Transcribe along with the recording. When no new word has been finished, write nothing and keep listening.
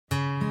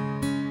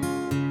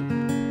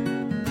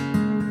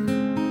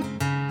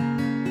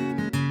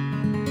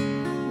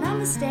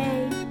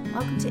Namaste.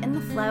 Welcome to In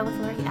the Flow with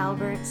Lori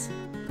Alberts.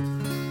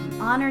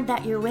 I'm honored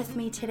that you're with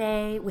me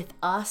today, with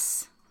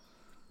us,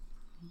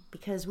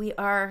 because we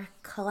are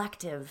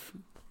collective.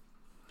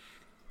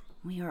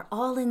 We are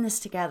all in this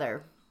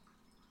together.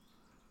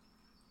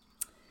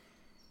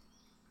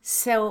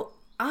 So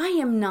I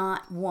am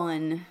not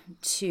one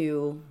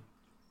to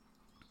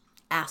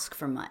ask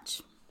for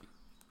much.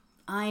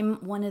 I'm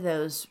one of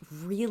those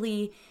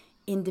really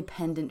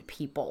independent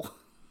people.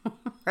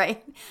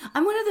 Right?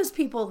 I'm one of those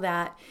people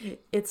that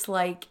it's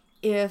like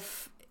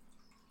if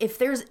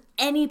there's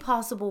any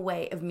possible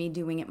way of me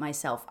doing it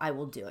myself, I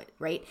will do it,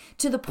 right?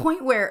 To the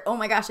point where, oh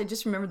my gosh, I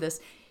just remembered this.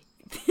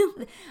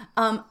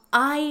 I'm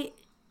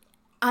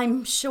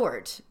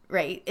short,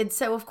 right? And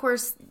so of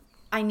course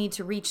I need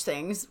to reach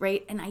things,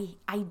 right? And I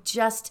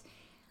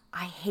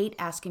hate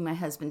asking my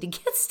husband to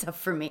get stuff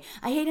for me.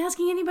 I hate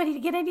asking anybody to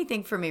get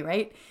anything for me,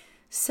 right?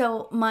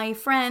 So my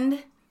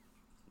friend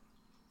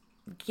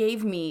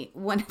gave me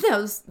one of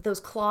those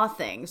claw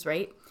things,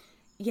 right?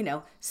 You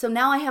know, so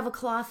now I have a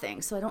claw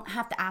thing, so I don't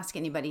have to ask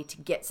anybody to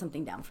get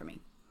something down for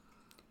me.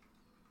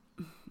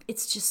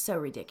 It's just so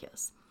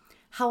ridiculous.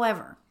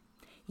 However,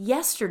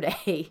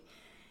 yesterday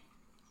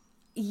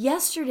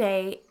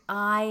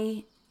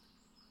I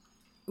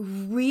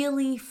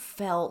really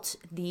felt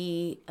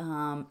the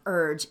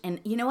urge,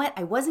 and you know what?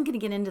 I wasn't going to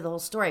get into the whole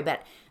story,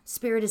 but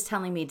Spirit is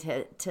telling me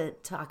to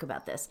talk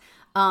about this.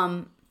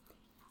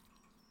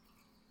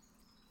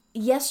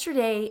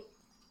 Yesterday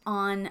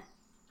in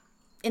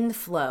the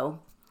flow,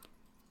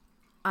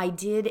 I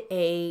did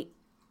a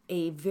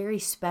very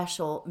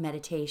special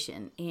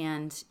meditation,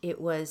 and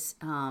it was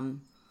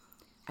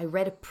I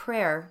read a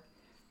prayer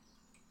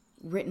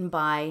written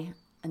by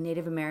a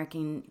Native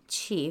American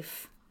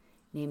chief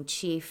named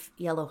Chief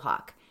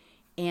Yellowhawk,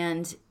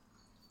 and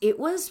it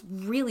was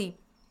really,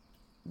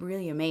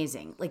 really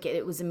amazing. Like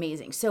it was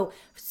amazing. So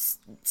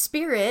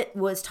Spirit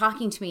was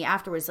talking to me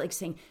afterwards, like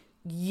saying,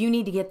 "You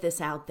need to get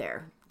this out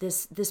there.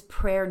 This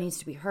prayer needs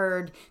to be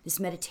heard. This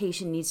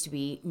meditation needs to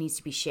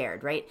be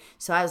shared," right?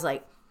 So I was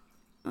like,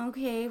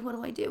 okay, what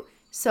do I do?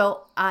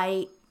 So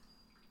I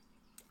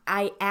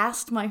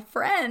asked my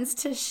friends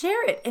to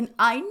share it, and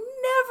I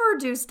never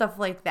do stuff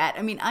like that.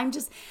 I mean, I'm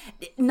just,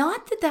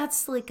 not that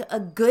that's like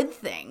a good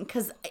thing,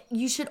 because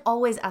you should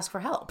always ask for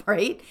help,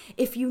 right?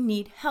 If you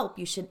need help,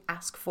 you should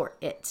ask for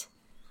it.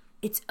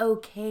 It's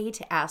okay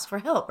to ask for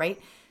help,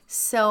 right?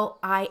 So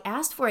I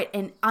asked for it,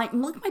 and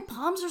look, my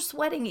palms are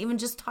sweating even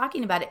just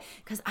talking about it,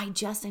 because I'm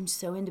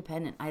so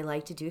independent. I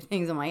like to do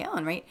things on my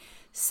own, right?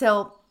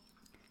 So,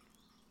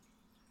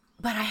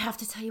 but I have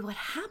to tell you what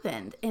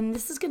happened, and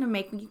this is going to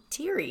make me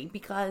teary,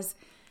 because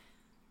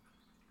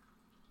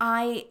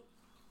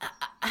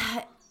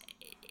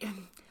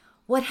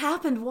what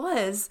happened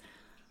was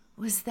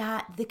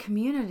that the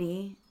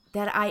community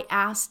that I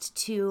asked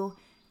to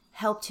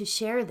help to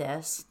share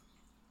this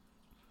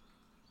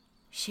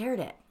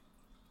shared it.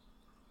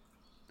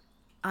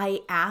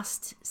 I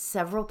asked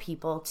several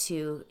people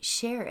to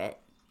share it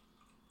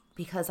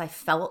because I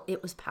felt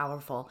it was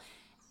powerful,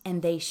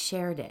 and they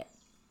shared it.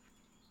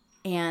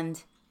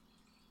 And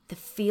the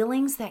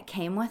feelings that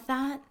came with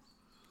that,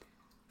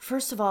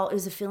 first of all, it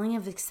was a feeling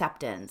of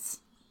acceptance,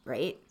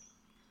 right?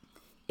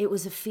 It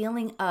was a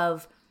feeling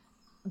of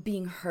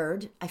being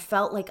heard. I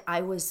felt like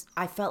I was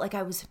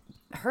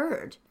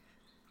heard.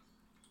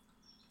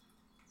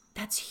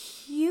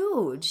 That's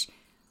huge.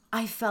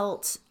 I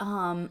felt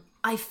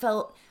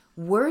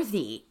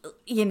worthy,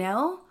 you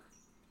know?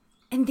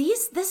 And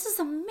this is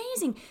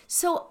amazing.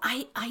 So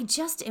I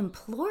just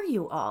implore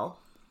you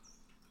all,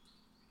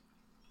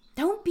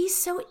 don't be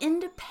so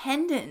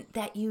independent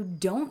that you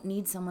don't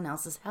need someone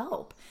else's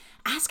help.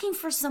 Asking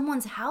for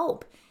someone's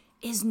help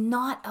is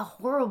not a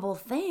horrible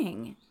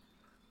thing.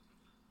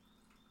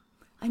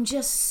 I'm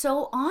just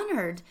so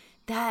honored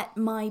that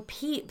my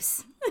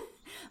peeps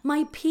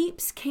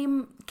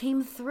came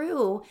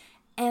through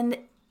and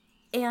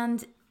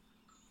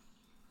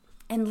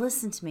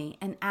listened to me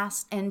and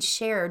asked and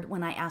shared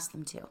when I asked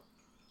them to.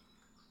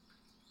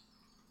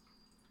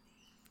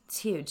 It's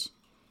huge.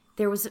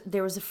 There was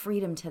a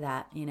freedom to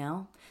that, you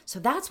know? So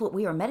that's what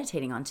we are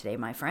meditating on today,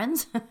 my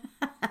friends.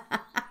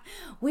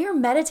 We are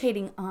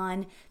meditating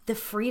on the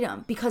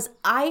freedom, because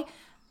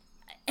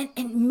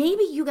and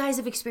maybe you guys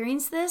have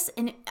experienced this,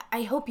 and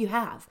I hope you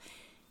have.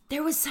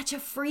 There was such a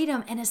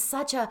freedom and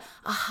such a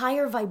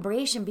higher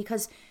vibration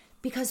because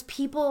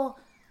people,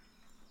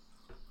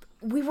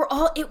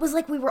 it was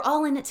like we were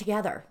all in it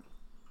together,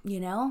 you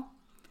know?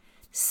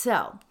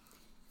 So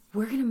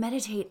we're going to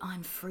meditate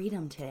on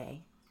freedom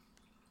today.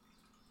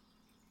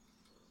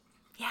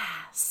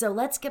 Yeah, so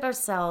let's get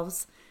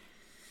ourselves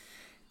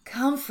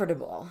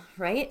comfortable,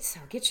 right? So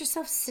get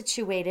yourself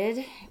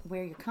situated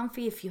where you're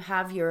comfy, if you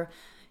have your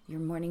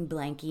morning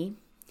blankie,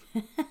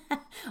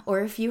 or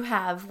if you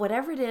have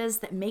whatever it is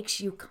that makes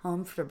you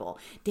comfortable.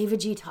 David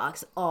G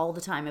talks all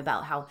the time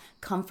about how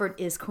comfort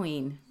is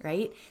queen,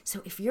 right?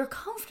 So if you're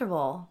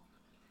comfortable,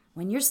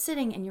 when you're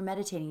sitting and you're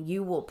meditating,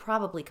 you will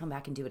probably come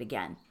back and do it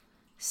again.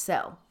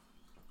 So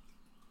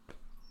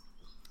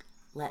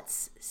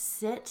let's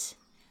sit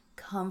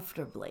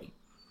comfortably.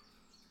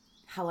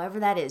 However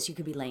that is, you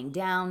could be laying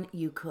down,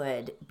 you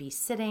could be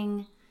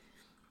sitting,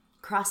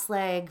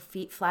 cross-legged,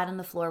 feet flat on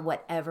the floor,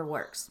 whatever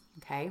works,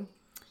 okay?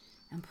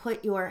 And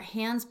put your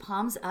hands,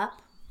 palms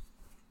up.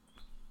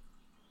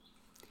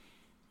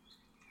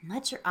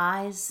 Let your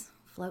eyes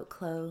float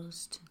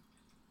closed.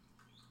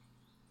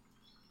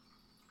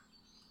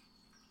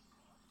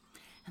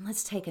 And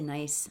let's take a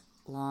nice,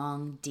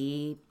 long,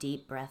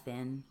 deep breath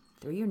in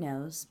through your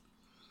nose.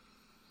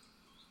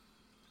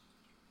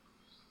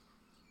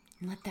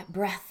 And let that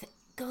breath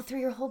go through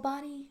your whole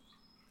body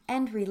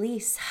and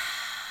release.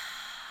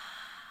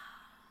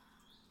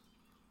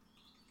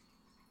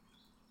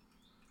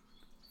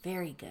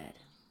 Very good.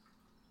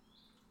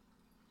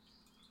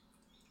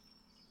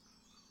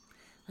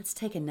 Let's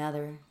take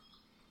another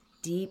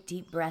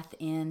deep breath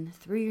in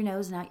through your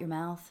nose and out your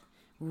mouth.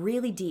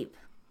 Really deep,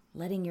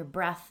 letting your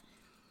breath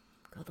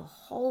go the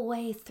whole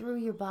way through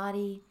your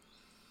body.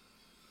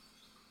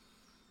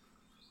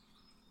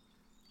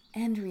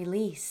 And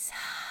release.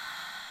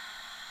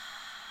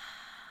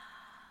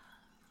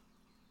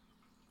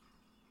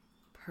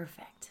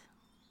 Perfect.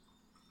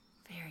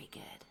 Very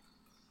good.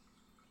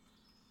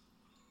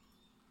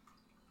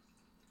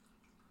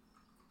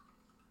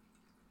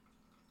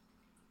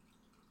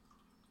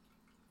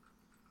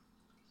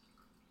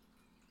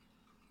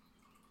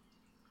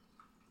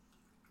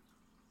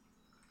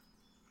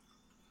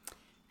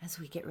 As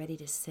we get ready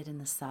to sit in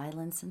the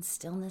silence and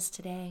stillness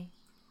today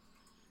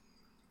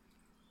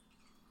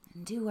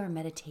and do our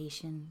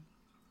meditation,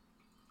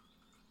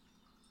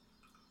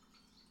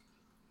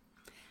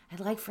 I'd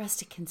like for us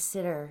to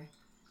consider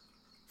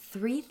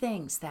 3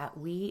 things that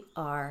we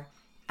are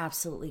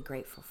absolutely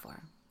grateful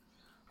for.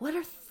 What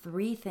are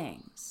 3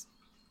 things,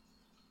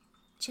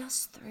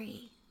 just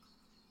 3,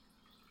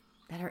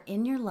 that are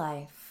in your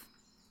life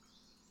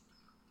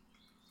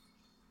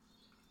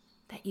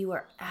that you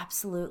are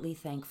absolutely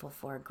thankful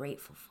for,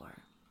 grateful for?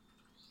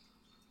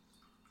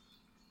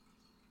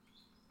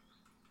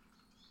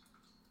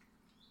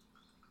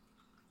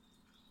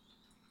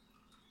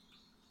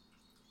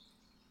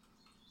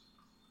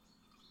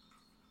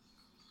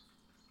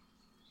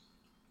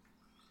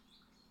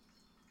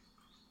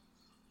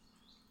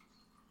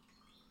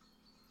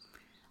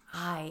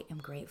 I am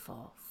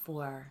grateful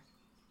for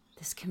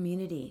this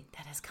community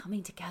that is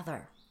coming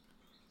together,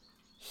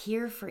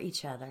 here for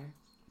each other.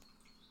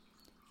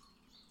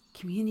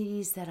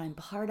 Communities that I'm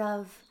part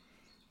of,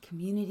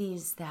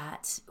 communities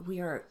that we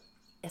are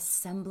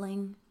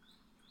assembling,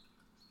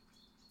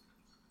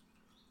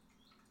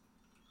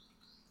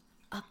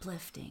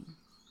 uplifting,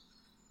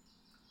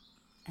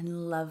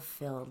 and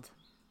love-filled.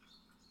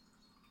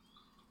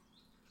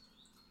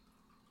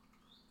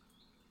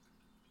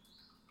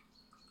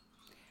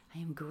 I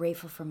am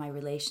grateful for my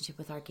relationship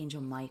with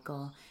Archangel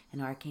Michael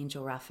and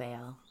Archangel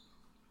Raphael.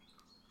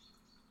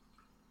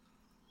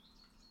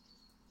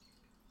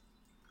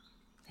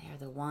 They are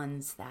the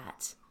ones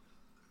that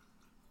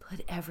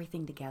put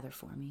everything together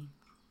for me.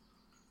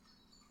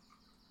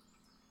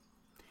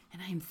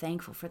 And I am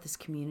thankful for this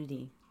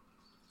community.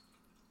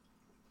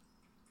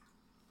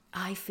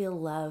 I feel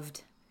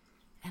loved,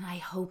 and I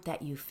hope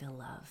that you feel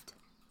loved.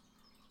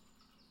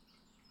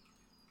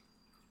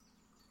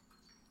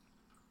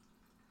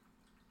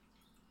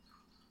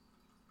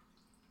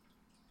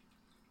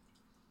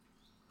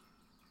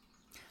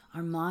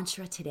 Our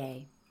mantra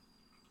today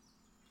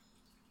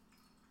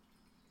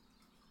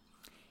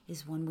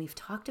is one we've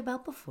talked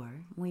about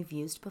before, we've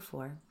used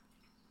before.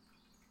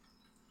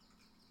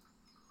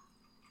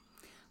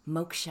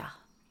 Moksha.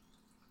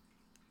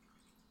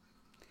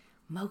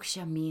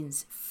 Moksha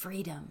means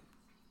freedom.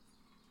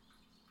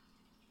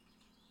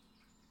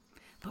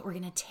 But we're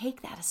going to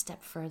take that a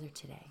step further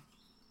today.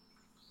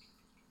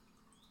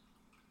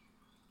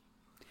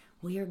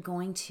 We are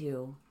going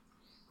to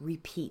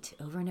repeat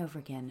over and over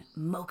again,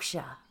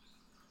 moksha.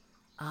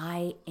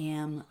 I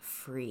am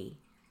free.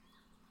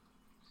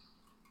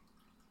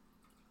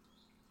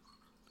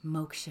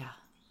 Moksha.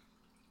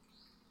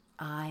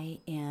 I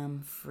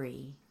am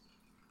free.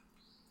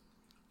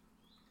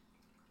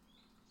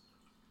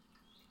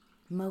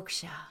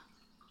 Moksha.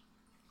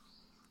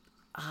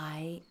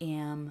 I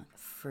am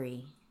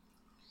free.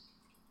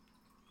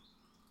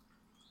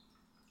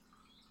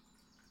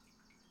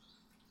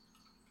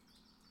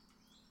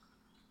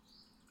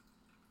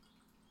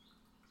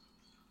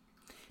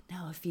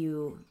 Now, if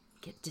you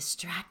get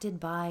distracted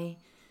by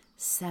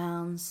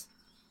sounds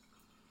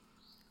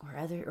or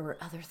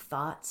other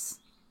thoughts,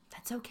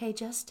 that's okay.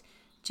 Just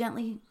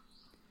gently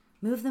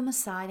move them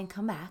aside and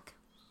come back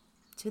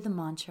to the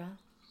mantra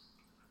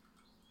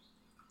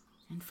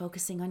and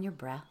focusing on your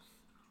breath.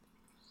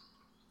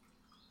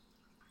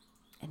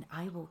 And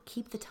I will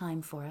keep the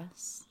time for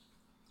us.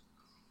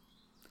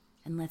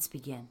 And let's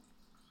begin.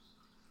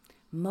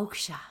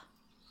 Moksha.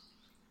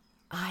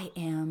 I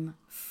am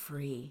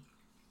free.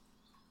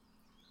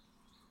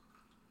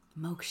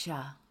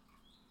 Moksha.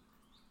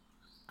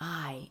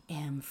 I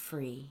am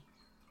free.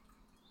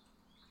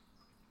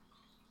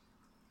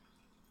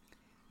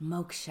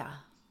 Moksha.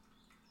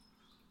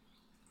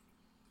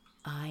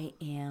 I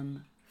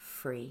am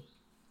free.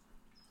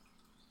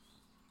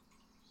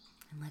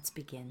 And let's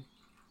begin.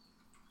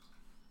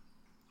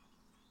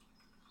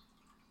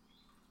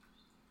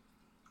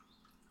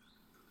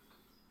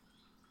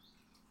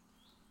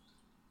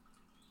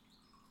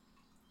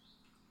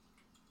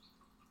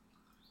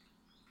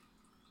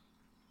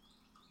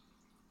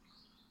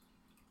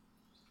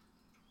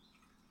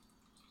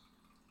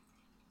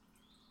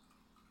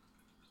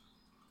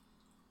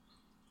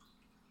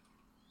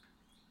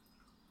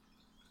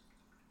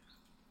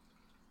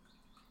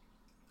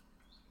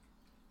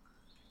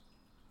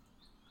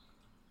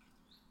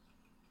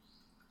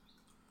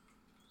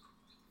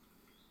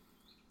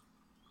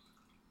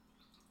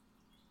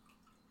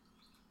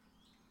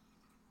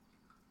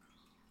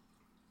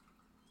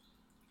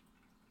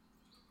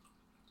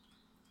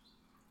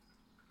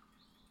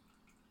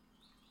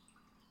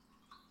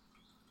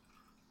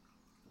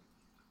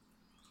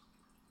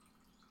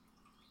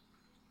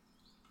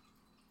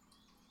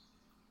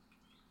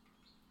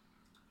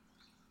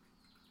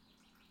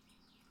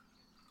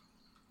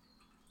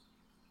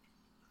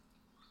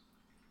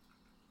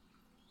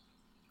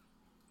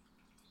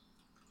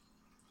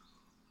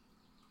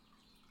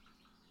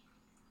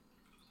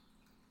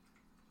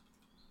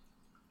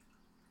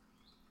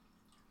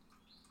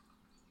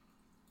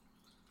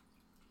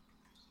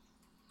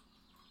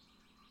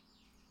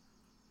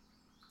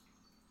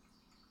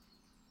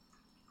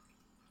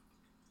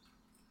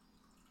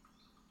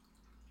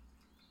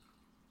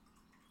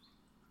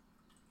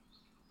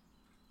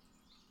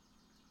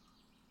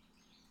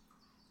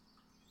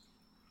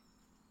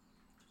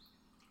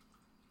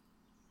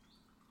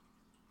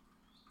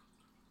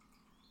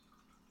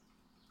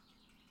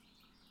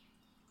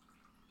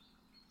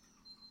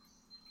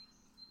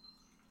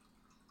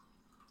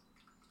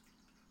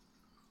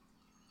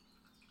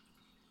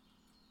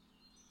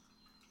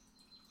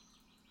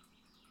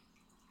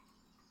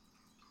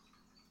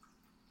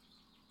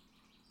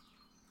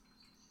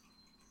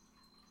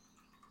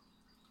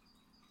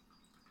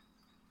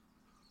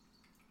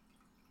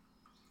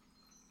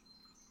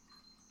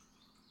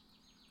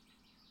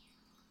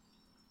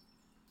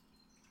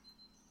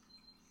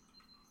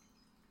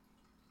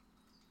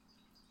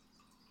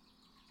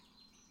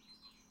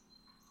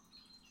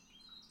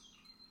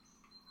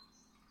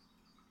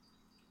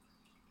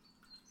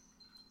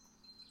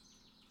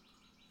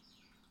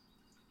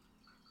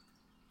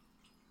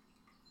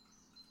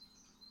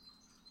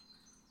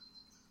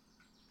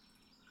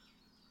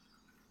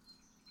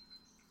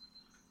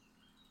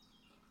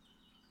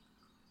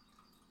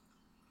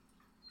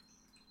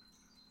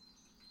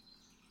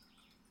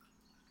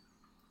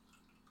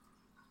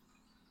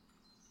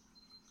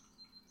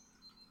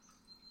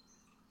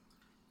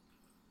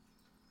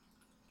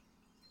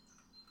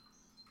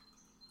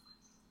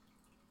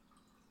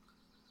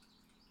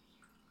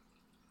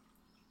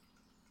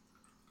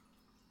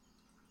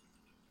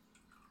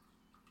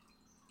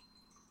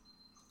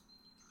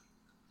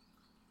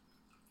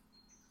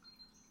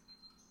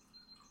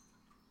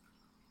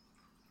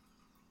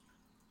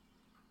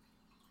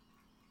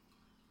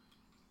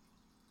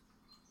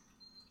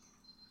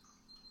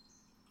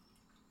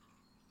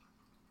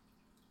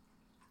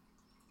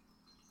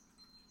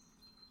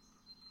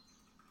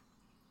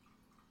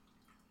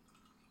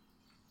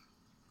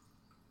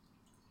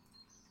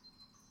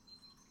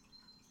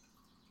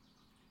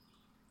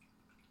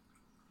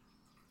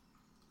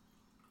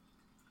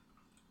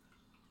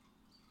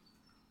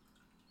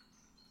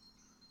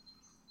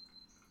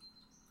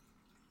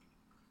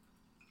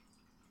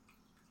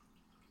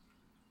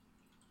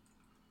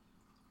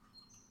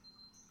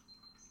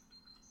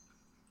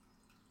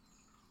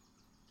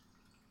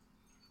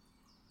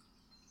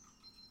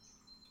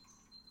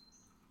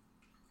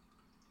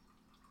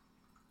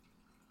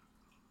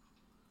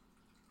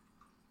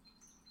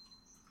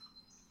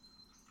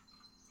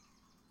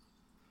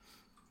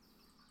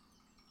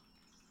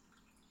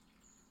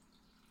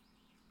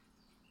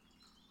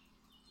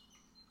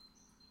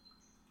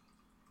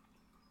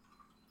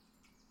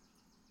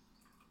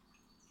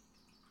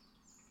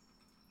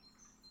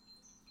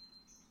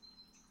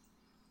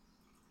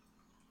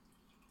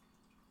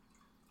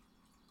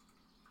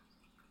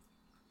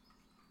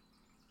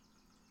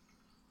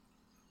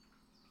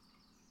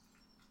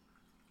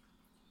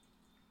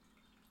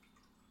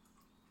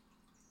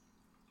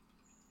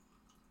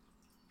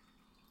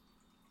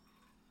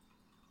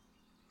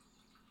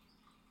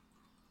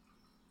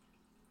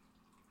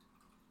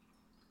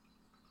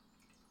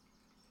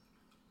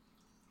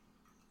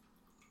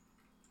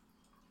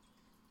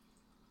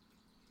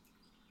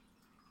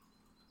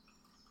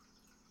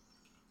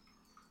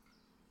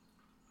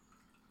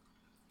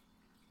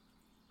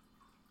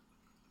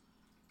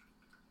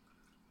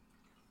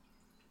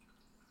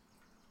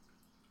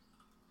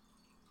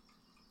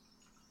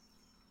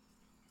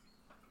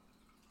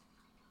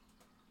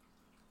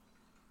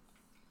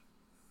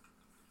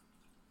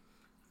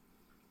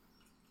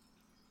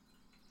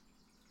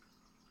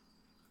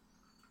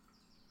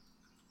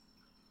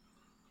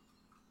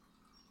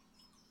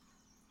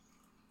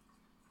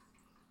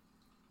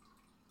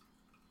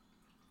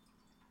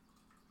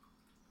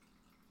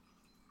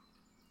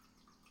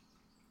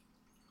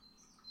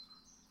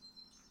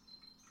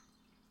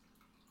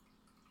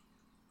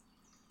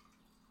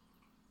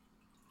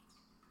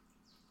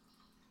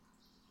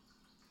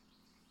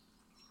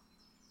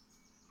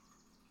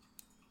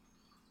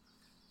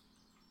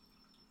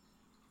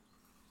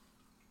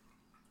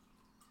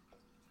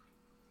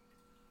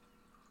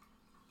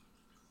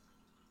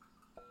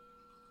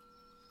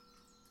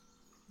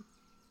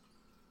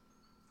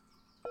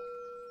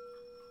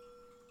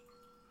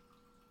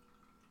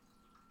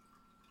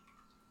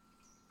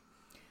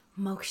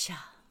 Moksha.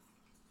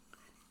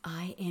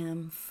 I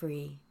am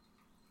free.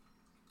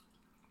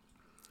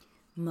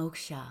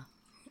 Moksha.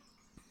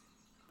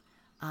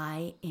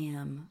 I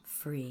am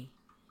free.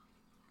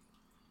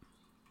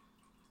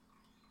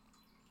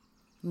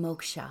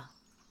 Moksha.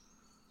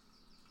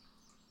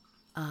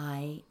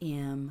 I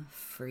am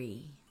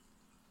free.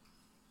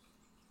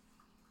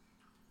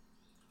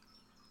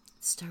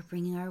 Start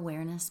bringing our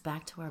awareness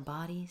back to our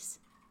bodies.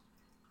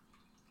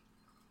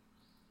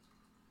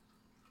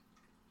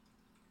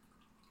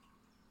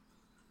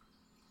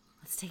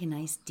 Let's take a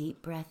nice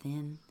deep breath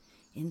in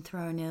through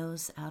our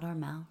nose, out our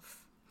mouth.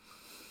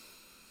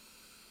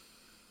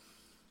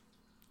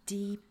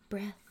 Deep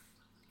breath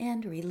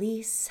and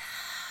release.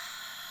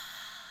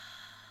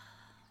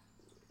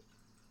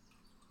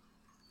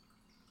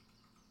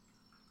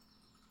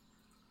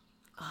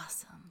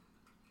 Awesome.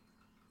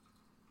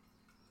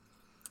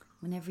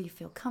 Whenever you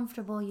feel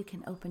comfortable, you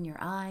can open your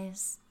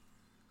eyes.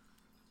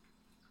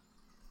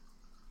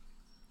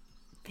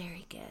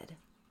 Very good.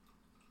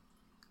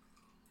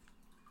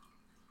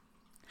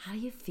 How do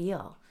you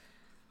feel?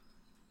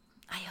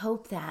 I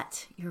hope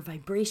that your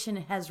vibration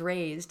has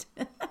raised.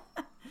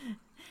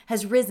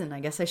 Has risen, I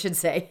guess I should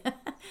say.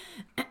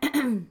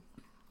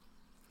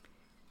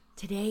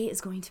 Today is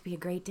going to be a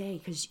great day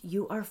because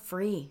you are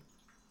free.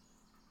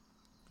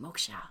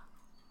 Moksha.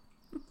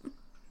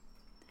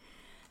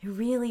 I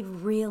really,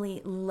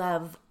 really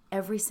love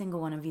every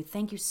single one of you.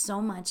 Thank you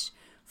so much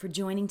for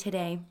joining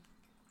today.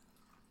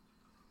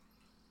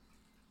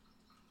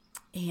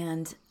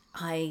 And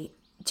I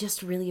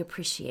just really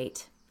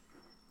appreciate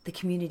the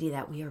community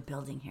that we are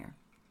building here.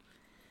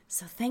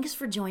 So thanks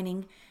for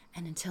joining.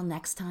 And until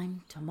next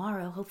time,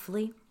 tomorrow,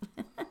 hopefully.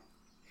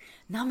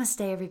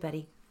 Namaste,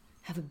 everybody.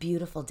 Have a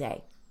beautiful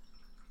day.